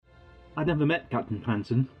I'd never met Captain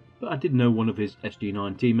Hansen, but I did know one of his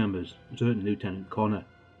SG-9 team members, a certain Lieutenant Connor.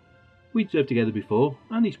 We'd served together before,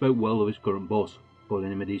 and he spoke well of his current boss,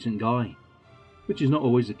 calling him a decent guy, which is not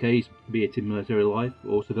always the case, be it in military life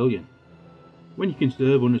or civilian. When you can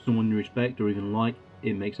serve under someone you respect or even like,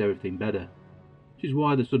 it makes everything better, which is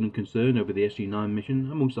why the sudden concern over the SG-9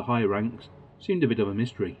 mission amongst the higher ranks seemed a bit of a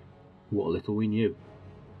mystery. What little we knew.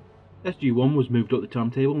 SG-1 was moved up the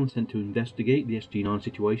timetable and sent to investigate the SG-9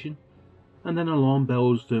 situation, and then alarm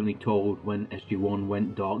bells certainly tolled when SG-1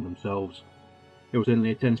 went dark themselves. It was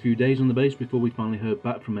certainly a tense few days on the base before we finally heard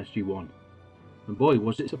back from SG-1, and boy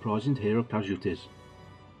was it surprising to hear of casualties.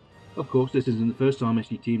 Of course, this isn't the first time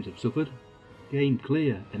SG teams have suffered. Game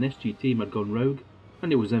clear, an SG team had gone rogue,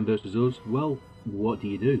 and it was them versus us. Well, what do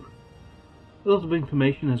you do? A lot of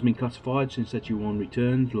information has been classified since SG-1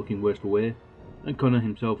 returned, looking worse for wear, and Connor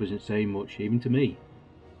himself isn't saying much, even to me.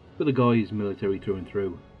 But the guy is military through and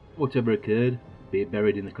through. Whatever occurred, be it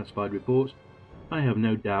buried in the classified reports, I have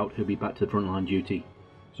no doubt he'll be back to frontline duty.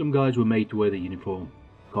 Some guys were made to wear the uniform.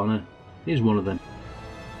 Connor is one of them.